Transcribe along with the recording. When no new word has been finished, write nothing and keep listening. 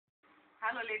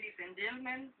Hello, ladies and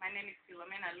gentlemen. My name is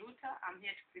Philomena Luta. I'm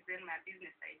here to present my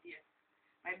business idea.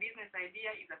 My business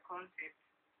idea is a concept.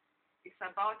 It's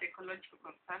about ecological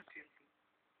consultancy.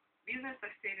 Business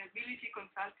sustainability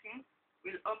consulting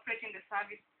will operate in the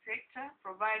service sector,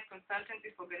 provide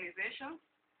consultancy for organizations,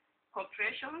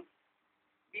 corporations,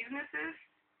 businesses,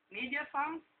 media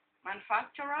firms,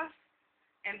 manufacturers,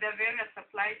 and their various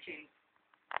supply chains.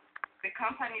 The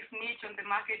company's niche on the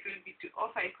market will be to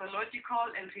offer ecological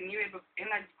and renewable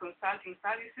energy consulting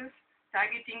services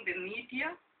targeting the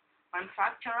media,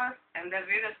 manufacturers, and their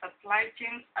various supply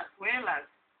chains, as well as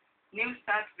new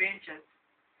start ventures.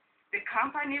 The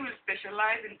company will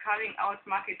specialize in carrying out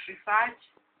market research,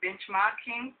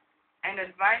 benchmarking, and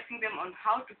advising them on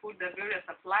how to put the various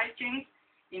supply chains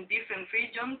in different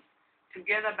regions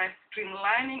together by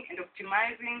streamlining and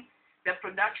optimizing their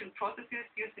production processes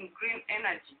using green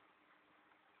energy.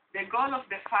 The goal of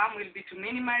the firm will be to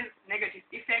minimize negative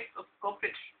effects of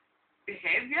corporate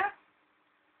behavior,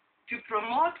 to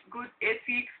promote good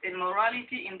ethics and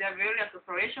morality in their various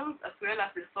operations, as well as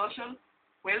the social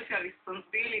welfare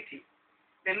responsibility.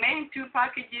 The main two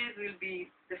packages will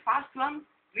be the first one,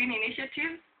 green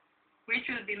initiatives, which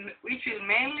will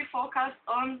mainly focus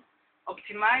on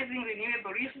optimizing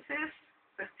renewable resources,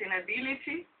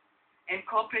 sustainability, and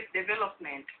corporate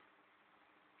development.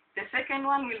 The second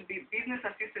one will be business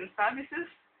assistance services,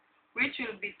 which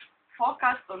will be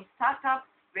focused on startup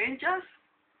ventures.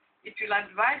 It will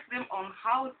advise them on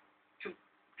how to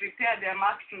prepare their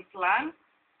marketing plan,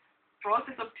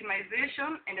 process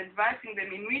optimization, and advising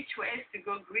them in which ways to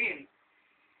go green.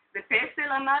 The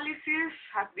pay-sale analysis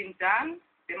has been done,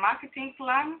 the marketing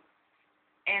plan,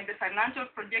 and the financial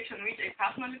projection, which I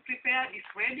personally prepared, is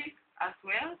ready as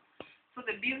well. So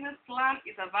the business plan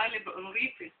is available on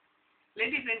request.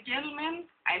 Ladies and gentlemen,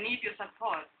 I need your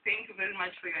support. Thank you very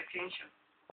much for your attention.